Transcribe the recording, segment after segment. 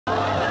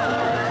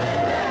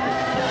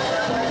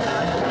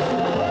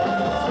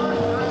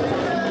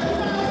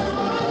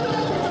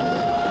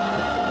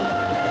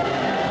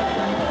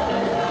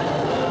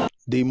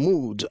The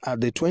mood at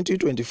the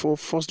 2024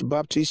 First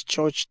Baptist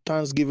Church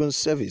Thanksgiving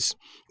service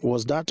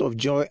was that of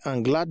joy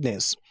and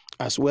gladness,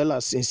 as well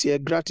as sincere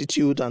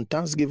gratitude and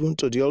thanksgiving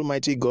to the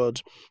Almighty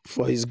God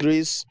for His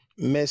grace,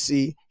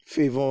 mercy,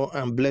 favor,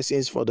 and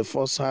blessings for the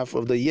first half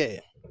of the year.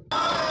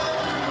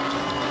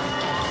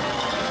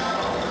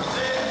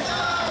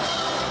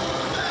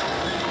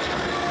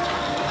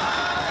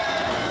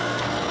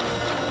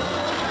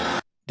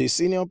 The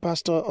senior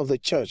pastor of the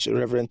church,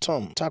 Reverend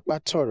Tom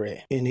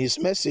Takpatore, in his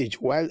message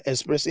while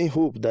expressing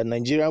hope that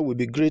Nigeria will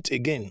be great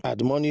again,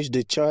 admonished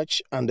the church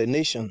and the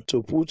nation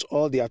to put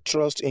all their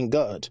trust in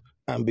God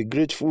and be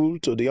grateful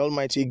to the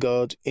Almighty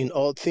God in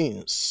all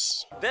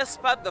things.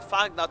 Despite the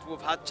fact that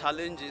we've had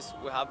challenges,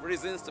 we have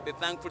reasons to be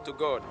thankful to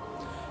God.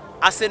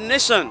 As a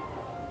nation,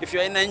 if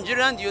you're a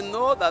Nigerian, you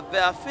know that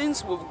there are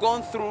things we've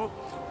gone through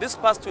this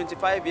past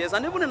 25 years,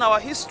 and even in our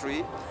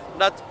history,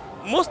 that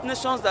most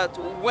nations that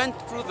went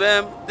through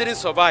them didn't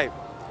survive.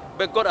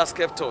 But God has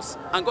kept us,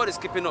 and God is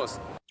keeping us.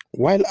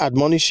 While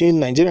admonishing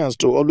Nigerians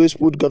to always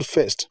put God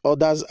first,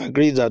 others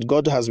agree that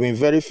God has been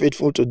very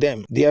faithful to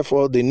them.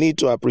 Therefore, they need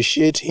to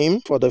appreciate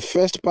Him for the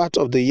first part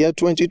of the year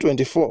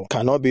 2024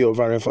 cannot be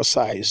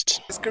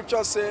overemphasized. The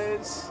scripture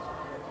says,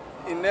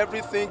 "In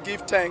everything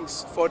give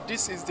thanks, for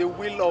this is the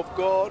will of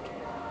God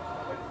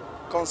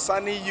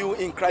concerning you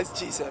in Christ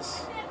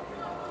Jesus."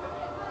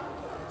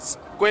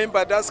 Going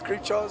by that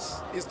scriptures,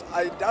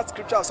 that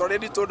scripture has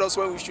already told us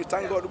when we should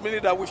thank God,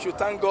 meaning that we should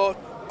thank God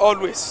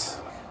always.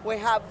 We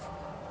have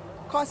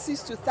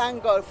causes to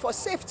thank God for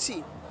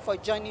safety, for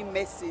journey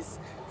mercies,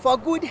 for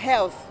good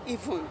health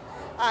even.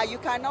 You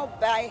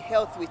cannot buy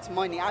health with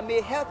money. I'm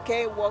a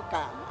healthcare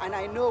worker and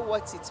I know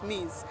what it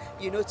means,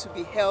 to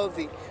be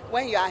healthy.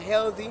 When you are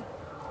healthy,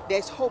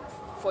 there's hope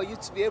for you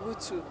to be able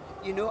to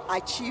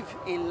achieve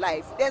in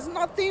life. There's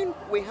nothing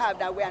we have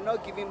that we are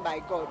not given by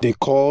God. They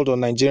called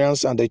on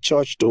Nigerians and the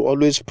church to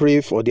always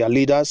pray for their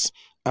leaders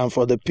and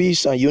for the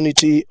peace and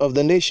unity of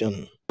the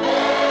nation.